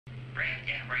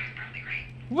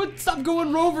What? Stop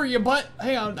going rover, you butt!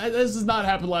 Hang on, this has not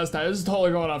happened last time. This is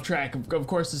totally going off track. Of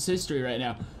course, it's history right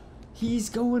now. He's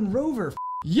going rover.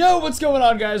 Yo, what's going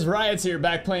on, guys? Riot's here,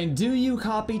 back playing Do You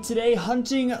Copy today,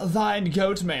 hunting thine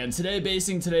goat man. Today,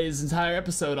 basing today's entire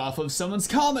episode off of someone's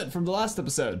comment from the last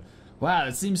episode. Wow,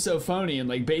 that seems so phony and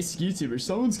like basic YouTuber.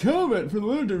 Someone's comment from the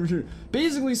last episode.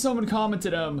 Basically, someone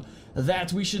commented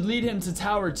that we should lead him to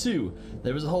Tower 2.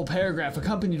 There was a whole paragraph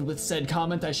accompanied with said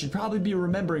comment I should probably be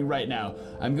remembering right now.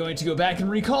 I'm going to go back and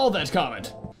recall that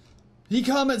comment. The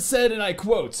comment said, and I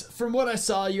quote, "From what I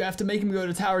saw, you have to make him go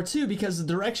to Tower 2 because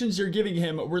the directions you're giving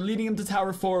him were leading him to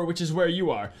Tower 4, which is where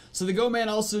you are. So the Goat Man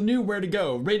also knew where to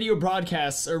go. Radio's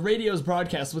broadcasts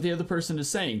what the other person is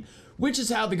saying. Which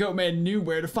is how the Goat Man knew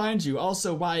where to find you.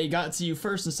 Also why he got to you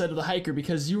first instead of the hiker,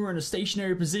 because you were in a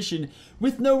stationary position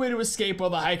with no way to escape while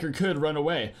the hiker could run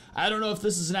away. I don't know if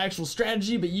this is an actual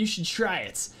strategy, but you should try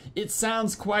it. It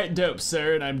sounds quite dope,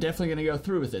 sir, and I'm definitely going to go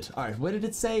through with it." Alright, what did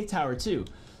it say? Tower 2.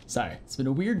 Sorry, it's been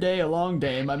a weird day, a long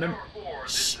day. My Tower 4,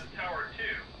 this is Tower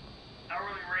 2.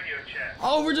 Hourly radio chat.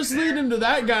 Oh, we're just leading him to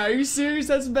that guy. Are you serious?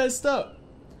 That's messed up.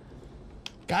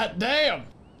 God damn.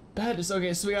 That is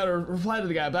okay, so we gotta reply to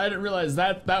the guy, but I didn't realize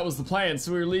that was the plan,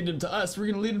 so we were leading him to us. We're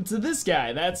gonna lead him to this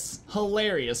guy. That's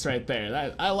hilarious right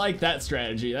there. I like that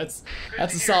strategy. That's a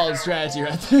solid strategy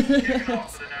right there.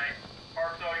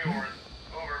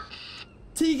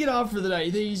 Take it off for the night.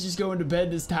 You think he's just going to bed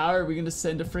in his tower? Are we gonna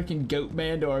send a freaking goat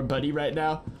man to our buddy right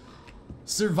now?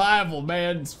 Survival,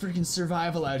 man. It's freaking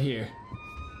survival out here.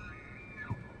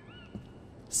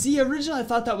 See, originally I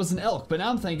thought that was an elk, but now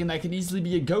I'm thinking that could easily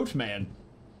be a goat man.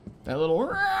 That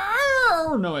little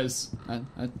noise.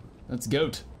 That's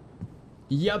goat.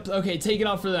 Yep, okay, take it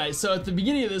off for the night. So at the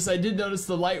beginning of this, I did notice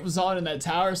the light was on in that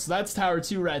tower, so that's Tower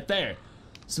 2 right there.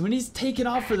 So when he's taking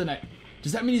off for the night,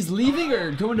 does that mean he's leaving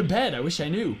or going to bed? I wish I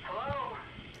knew.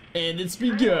 And it's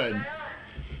begun.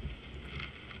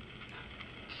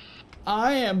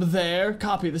 I am there.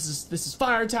 Copy. This is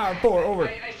Fire Tower 4. Over.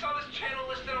 I saw this channel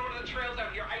listed on one of the trails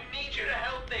out here. I need you to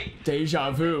help me.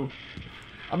 Deja vu.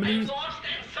 I'm lost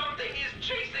and something is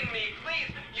chasing me.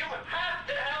 Please, you have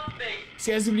to help me. This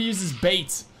guy's gonna use his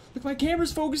bait. Look, my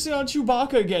camera's focusing on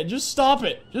Chewbacca again. Just stop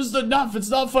it. Just enough. It's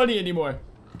not funny anymore.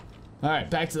 Alright,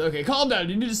 back to okay, calm down.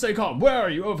 You need to stay calm. Where are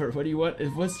you? Over. What do you want?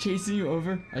 What's chasing you?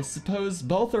 Over. I suppose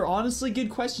both are honestly good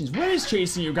questions. What is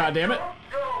chasing you, goddammit? No.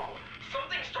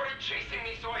 Something started chasing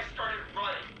me, so I started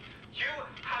running. You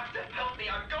have to help me.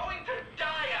 I'm going to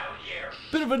die out here.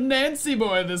 Bit of a Nancy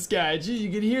boy, this guy. Gee, you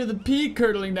can hear the pee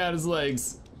curdling down his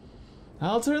legs.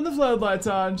 I'll turn the floodlights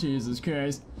on. Jesus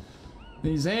Christ.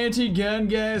 These anti-gun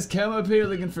guys come up here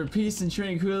looking for peace and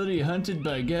tranquility, hunted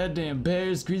by goddamn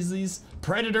bears, grizzlies.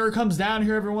 Predator comes down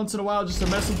here every once in a while just to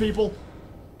mess with people.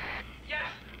 Yes,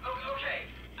 okay.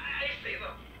 I see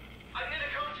them. I'm gonna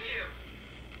come to you.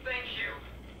 Thank you.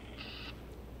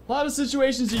 A lot of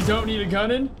situations you don't need a gun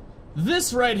in.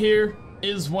 This right here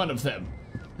is one of them.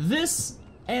 This,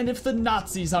 and if the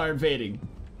Nazis are invading.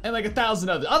 And like 1,000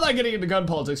 others. I'm not getting into gun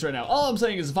politics right now. All I'm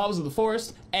saying is if I was in the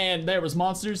forest and there was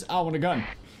monsters, I want a gun.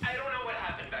 I don't know what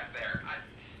happened back there.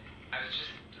 I was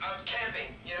just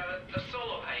camping. You know, the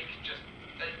solo hike. Just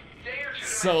a day or two.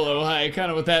 Solo hike, kind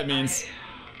of what that means.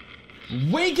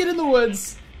 Wake it in the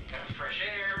woods. Got fresh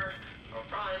air, a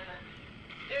run.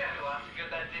 Yeah, lots of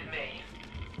good that did me.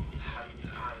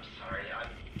 I'm sorry. I'm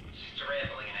just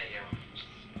rambling at you.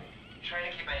 Just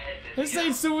trying to keep my head busy. This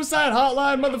ain't suicide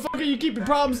hotline, motherfucker. You keep your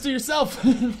problems to yourself.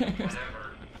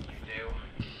 Whatever you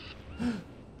do.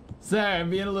 Sorry, I'm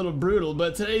being a little brutal,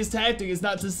 but today's tactic is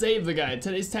not to save the guy.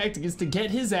 Today's tactic is to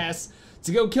get his ass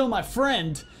to go kill my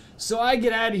friend, so I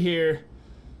get out of here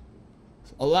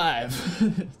alive.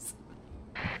 I'm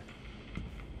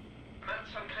at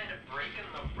some kind of break in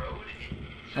the road.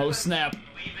 Oh snap.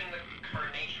 Leaving the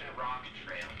Carnation Rock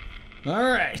Trail.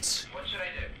 Alright. What should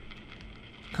I do?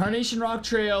 Carnation Rock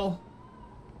Trail.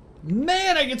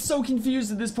 Man, I get so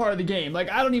confused at this part of the game. Like,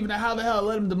 I don't even know how the hell I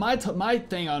let him do my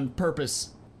thing on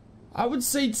purpose. I would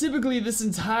say typically this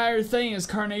entire thing is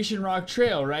Carnation Rock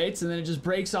Trail, right? And then it just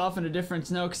breaks off into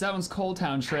different, no, because that one's Coal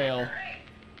Town Trail.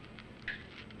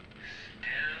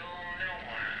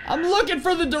 I'm looking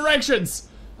for the directions!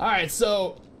 Alright,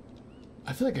 so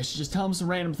I feel like I should just tell him some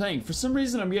random thing. For some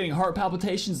reason, I'm getting heart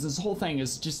palpitations. This whole thing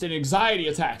is just an anxiety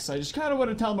attack. So I just kind of want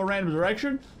to tell him a random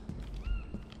direction.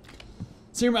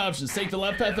 So here are my options. Take the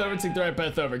left path over, take the right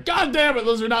path over. God damn it,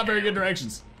 those are not very good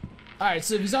directions. Alright,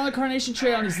 so if he's on the Carnation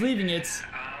Trail and he's leaving it,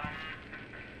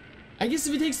 I guess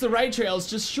if he takes the right trail, it's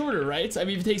just shorter, right? I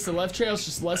mean, if he takes the left trail, it's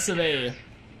just less of a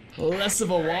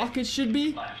walk, it should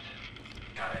be. Left.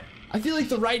 Got it. I feel like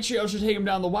the right trail should take him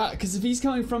down the wild, because if he's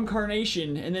coming from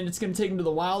Carnation and then it's going to take him to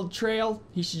the wild trail,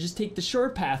 he should just take the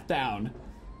short path down.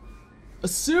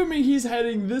 Assuming he's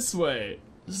heading this way.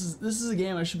 This is a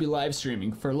game I should be live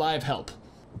streaming for live help.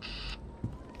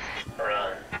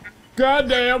 Run.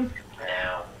 Goddamn!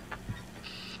 Now.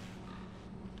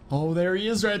 Oh, there he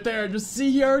is right there. Just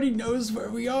see, he already knows where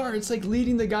we are. It's like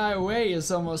leading the guy away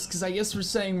is almost, because I guess we're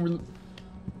saying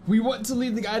we want to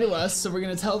lead the guy to us, so we're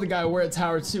going to tell the guy we're at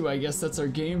Tower 2. I guess that's our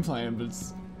game plan, but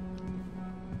it's...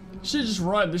 should just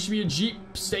run. There should be a Jeep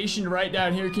stationed right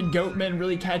down here. Can goatmen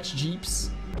really catch Jeeps?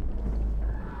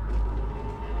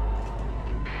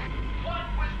 What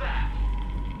was that?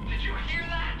 Did you hear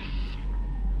that?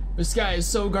 This guy is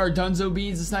so Gardunzo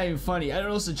beans, it's not even funny. I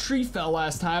noticed a tree fell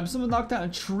last time. Someone knocked down a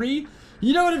tree?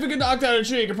 You know what, if it could knock down a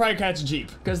tree, it could probably catch a Jeep.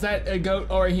 Because that a goat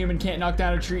or a human can't knock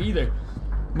down a tree either.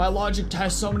 My logic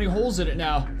has so many holes in it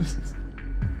now.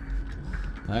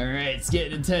 Alright, it's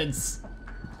getting intense.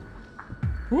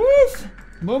 Woof!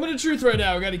 Moment of truth right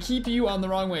now. We gotta keep you on the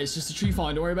wrong way. It's just a tree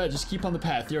falling. Don't worry about it. Just keep on the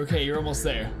path. You're okay. You're almost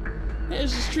there. Hey,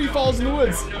 it's just tree falls in the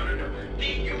woods. No. Do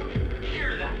you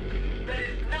hear that? That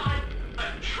is not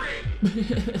a tree.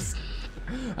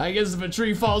 I guess if a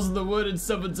tree falls in the wood and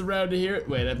someone's around to hear it.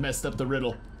 Wait, I've messed up the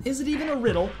riddle. Is it even a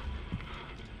riddle?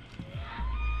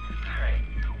 Alright.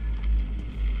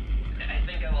 I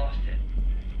think I lost it.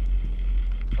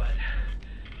 But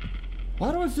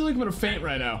Why do I feel like I'm gonna faint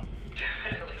right now?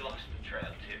 definitely lost the trail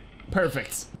too.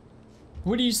 Perfect.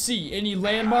 What do you see? Any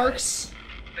landmarks?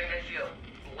 I think I see a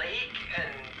lake and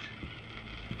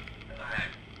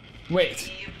Wait,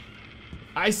 cave,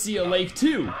 I see a lake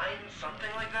too. mine, something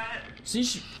like that. So you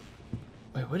should...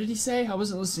 Wait, what did he say? I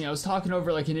wasn't listening. I was talking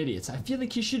over like an idiot. I feel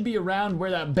like he should be around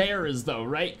where that bear is though,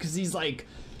 right? Because he's like...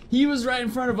 he was right in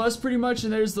front of us pretty much,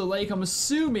 and there's the lake. I'm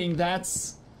assuming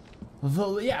that's...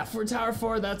 yeah, for Tower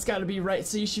 4, that's gotta be right.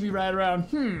 So you should be right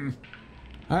around...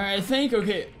 Alright, I think,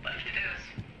 okay. Left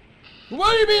it is.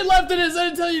 What do you mean left it is? I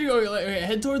didn't tell you to go. Okay,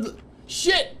 head toward the...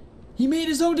 Shit! He made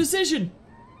his own decision!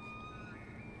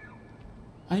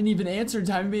 I didn't even answer in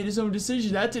time. He made his own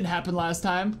decision. That didn't happen last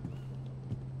time.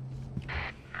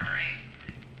 Alright.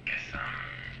 Guess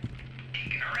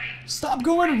taking a right. Stop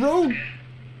going rogue!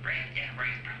 Right, yeah, right,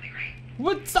 probably right.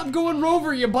 What? Stop going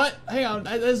rover, you butt! Hang on,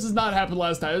 this has not happened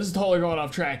last time. This is totally going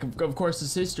off track. Of course,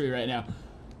 it's history right now.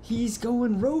 He's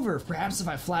going rover. Perhaps if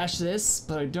I flash this,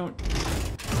 but I don't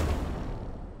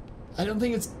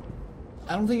think it's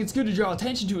good to draw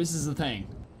attention to us is the thing.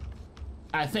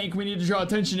 I think we need to draw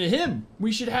attention to him.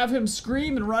 We should have him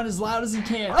scream and run as loud as he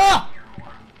can. Ah!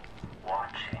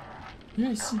 Watching.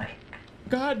 Yeah, I see.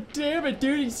 God damn it,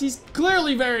 dude. He's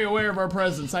clearly very aware of our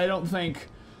presence. I don't think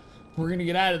we're gonna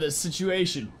get out of this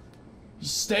situation.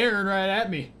 He's staring right at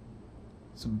me.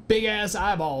 Some big ass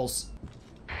eyeballs.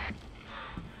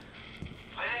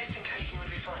 Why did I think hiking would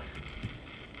be fun?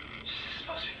 Is this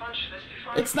supposed to be fun? Should this be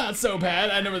fun? It's not so bad.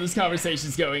 I know where this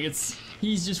conversation's going.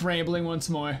 He's just rambling once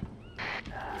more.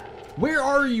 Where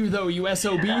are you though, you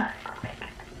SOB?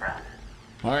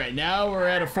 Alright, now we're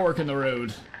at a fork in the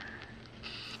road.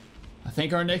 I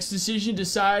think our next decision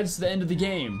decides the end of the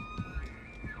game.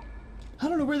 I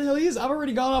don't know where the hell he is. I've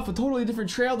already gone off a totally different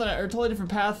trail or a totally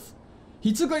different path.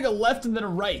 He took like a left and then a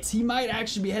right. He might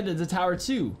actually be headed to Tower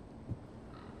 2.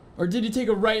 Or did he take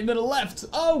a right and then a left?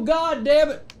 Oh god damn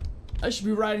it! I should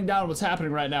be writing down what's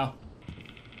happening right now.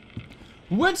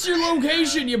 What's your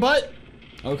location, you butt?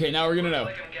 Okay, now we're gonna know.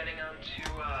 Looks like I'm getting onto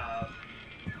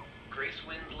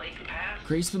Gracewind Lake Pass.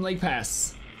 Gracewind Lake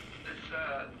Pass.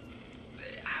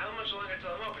 How much longer till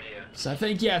I'm over here? So I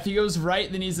think, yeah, if he goes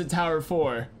right, then he's at Tower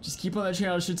 4. Just keep on that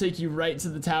trail. It should take you right to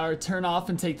the tower. Turn off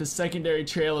and take the secondary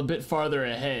trail a bit farther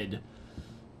ahead.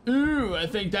 Ooh, I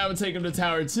think that would take him to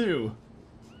Tower 2.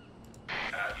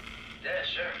 Yeah,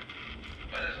 sure.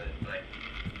 What is it, like...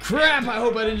 Crap, I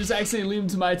hope I didn't just accidentally leave him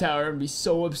to my tower. I'd be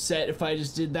so upset if I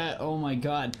just did that. Oh my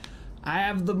god. I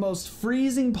have the most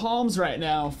freezing palms right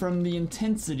now from the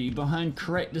intensity behind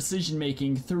correct decision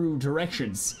making through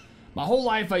directions. My whole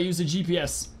life I use a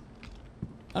GPS.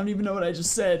 I don't even know what I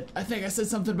just said. I think I said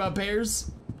something about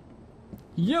bears.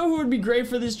 You know who would be great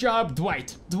for this job?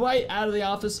 Dwight. Dwight out of the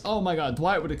office. Oh my god,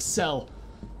 Dwight would excel.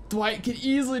 Dwight could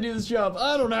easily do this job.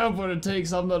 I don't have what it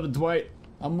takes. I'm not a Dwight.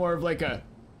 I'm more of like a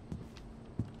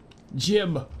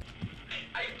Jim. I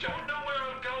don't know where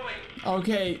I'm going.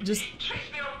 Okay, just...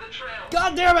 Chase me off the trail.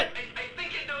 God damn it! I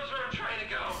think it knows where I'm trying to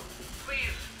go. Please,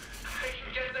 I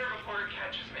can get there before it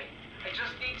catches me. I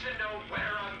just need to know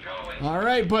where I'm going.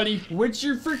 Alright, buddy. What's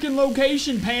your freaking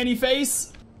location, panty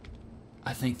face?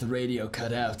 I think the radio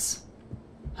cut out.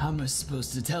 How am I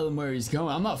supposed to tell him where he's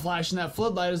going? I'm not flashing that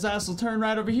floodlight. His ass will turn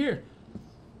right over here.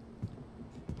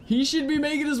 He should be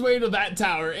making his way to that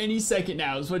tower any second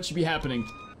now is what should be happening.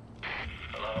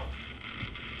 Hello?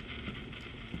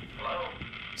 Hello?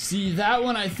 See, that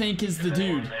one I think is the Is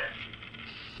anyone dude. there?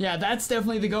 Yeah, that's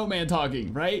definitely the goat man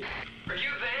talking, right? Are you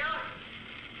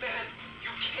there? Man, you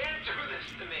can't do this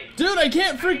to me. Dude, I can't I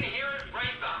can freak. hear it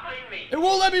right behind me. It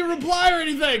won't let me reply or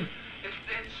anything. It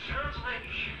sounds like...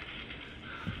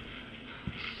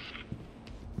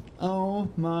 Oh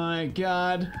my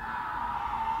god.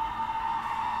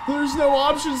 There's no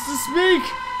options to speak.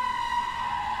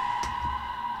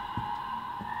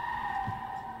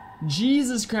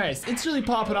 Jesus Christ. It's really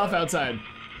popping off outside.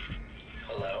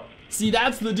 Hello? See,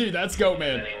 that's the dude. That's goat Is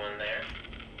man. anyone there?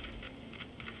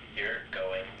 You're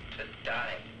going to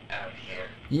die out here.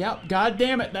 Yep, god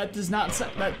damn it. That does not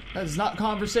that is not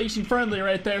conversation friendly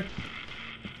right there.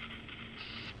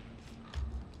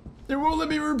 It won't let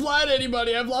me reply to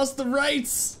anybody. I've lost the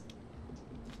rights.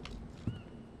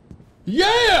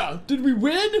 Yeah! Did we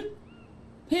win?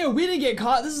 Hey, we didn't get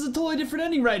caught. This is a totally different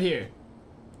ending right here.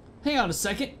 Hang on a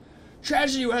second.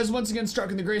 Tragedy has once again struck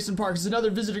in the Grayson Park as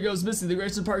another visitor goes missing. The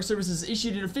Grayson Park Service has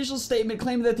issued an official statement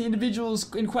claiming that the individual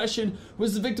in question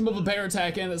was the victim of a bear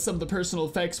attack and that some of the personal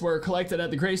effects were collected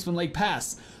at the Graceman Lake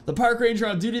Pass. The park ranger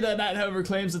on duty that night, however,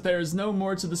 claims that there is no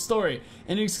more to the story.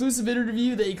 In an exclusive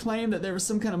interview, they claim that there was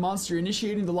some kind of monster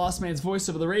initiating the lost man's voice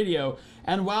over the radio.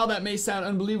 And while that may sound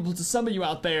unbelievable to some of you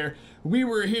out there, we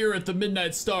here at the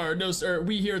Midnight Star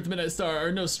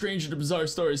are no stranger to bizarre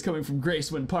stories coming from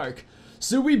Gracewind Park.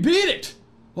 So we beat it!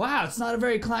 Wow, it's not a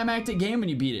very climactic game when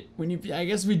you beat it. I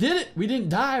guess we did it. We didn't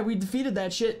die. We defeated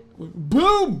that shit.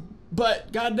 Boom!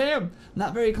 But goddamn,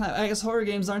 not very I guess horror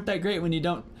games aren't that great when you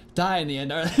don't die in the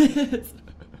end, are they?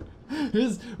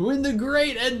 When the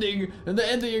great ending and the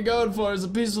ending you're going for is a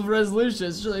peaceful resolution,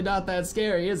 it's really not that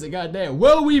scary, is it? Goddamn.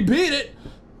 Well, we beat it!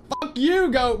 Fuck you,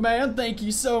 goat man. Thank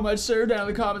you so much, sir, down in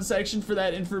the comment section for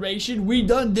that information. We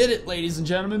done did it, ladies and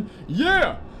gentlemen.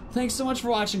 Yeah! Thanks so much for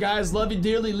watching, guys. Love you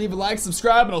dearly. Leave a like,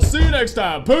 subscribe, and I'll see you next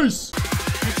time. Peace!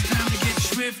 It's time to get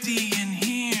swifty in here.